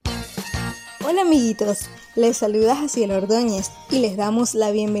Hola amiguitos, les saluda Jaciel Ordóñez y les damos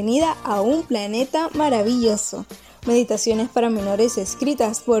la bienvenida a Un Planeta Maravilloso. Meditaciones para menores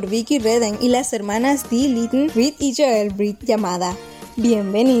escritas por Vicky Redden y las hermanas Dee Litton, Reed y Joel Reed, llamada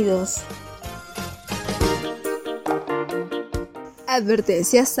Bienvenidos.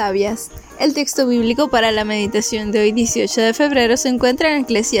 Advertencias sabias. El texto bíblico para la meditación de hoy 18 de febrero se encuentra en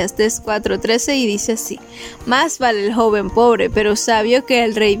Eclesiastés 4:13 y dice así: Más vale el joven pobre pero sabio que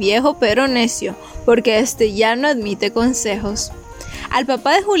el rey viejo pero necio, porque este ya no admite consejos. Al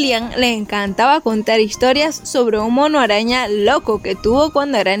papá de Julián le encantaba contar historias sobre un mono araña loco que tuvo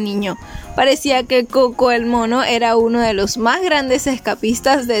cuando era niño. Parecía que Coco el mono era uno de los más grandes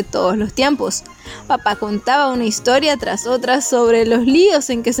escapistas de todos los tiempos. Papá contaba una historia tras otra sobre los líos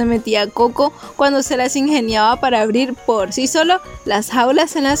en que se metía Coco cuando se las ingeniaba para abrir por sí solo las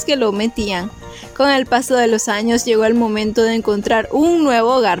jaulas en las que lo metían. Con el paso de los años llegó el momento de encontrar un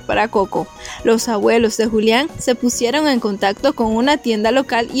nuevo hogar para Coco. Los abuelos de Julián se pusieron en contacto con una tienda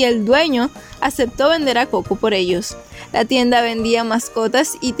local y el dueño aceptó vender a Coco por ellos. La tienda vendía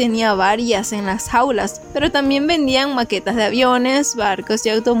mascotas y tenía varias en las jaulas, pero también vendían maquetas de aviones, barcos y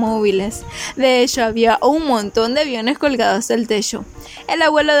automóviles. De hecho, había un montón de aviones colgados del techo. El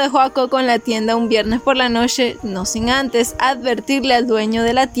abuelo dejó a Coco en la tienda un viernes por la noche, no sin antes advertirle al dueño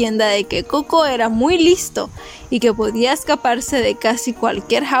de la tienda de que Coco era muy listo y que podía escaparse de casi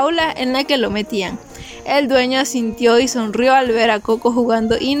cualquier jaula en la que lo metían. El dueño asintió y sonrió al ver a Coco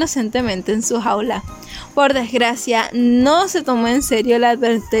jugando inocentemente en su jaula. Por desgracia, no se tomó en serio la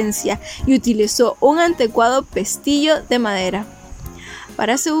advertencia y utilizó un anticuado pestillo de madera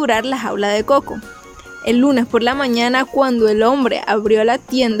para asegurar la jaula de Coco. El lunes por la mañana, cuando el hombre abrió la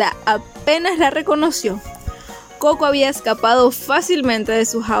tienda, apenas la reconoció. Coco había escapado fácilmente de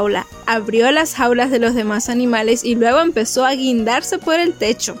su jaula, abrió las jaulas de los demás animales y luego empezó a guindarse por el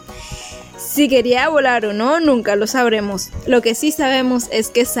techo. Si quería volar o no, nunca lo sabremos. Lo que sí sabemos es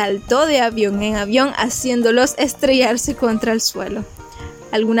que saltó de avión en avión, haciéndolos estrellarse contra el suelo.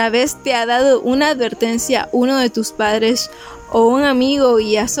 ¿Alguna vez te ha dado una advertencia uno de tus padres o un amigo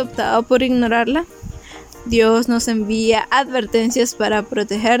y has optado por ignorarla? Dios nos envía advertencias para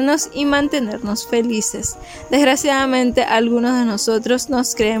protegernos y mantenernos felices. Desgraciadamente, algunos de nosotros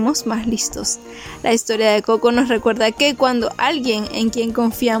nos creemos más listos. La historia de Coco nos recuerda que cuando alguien en quien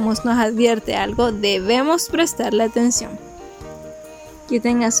confiamos nos advierte algo, debemos prestarle atención. Que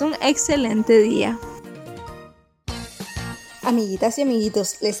tengas un excelente día. Amiguitas y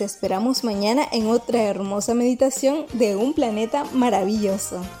amiguitos, les esperamos mañana en otra hermosa meditación de Un Planeta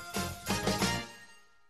Maravilloso.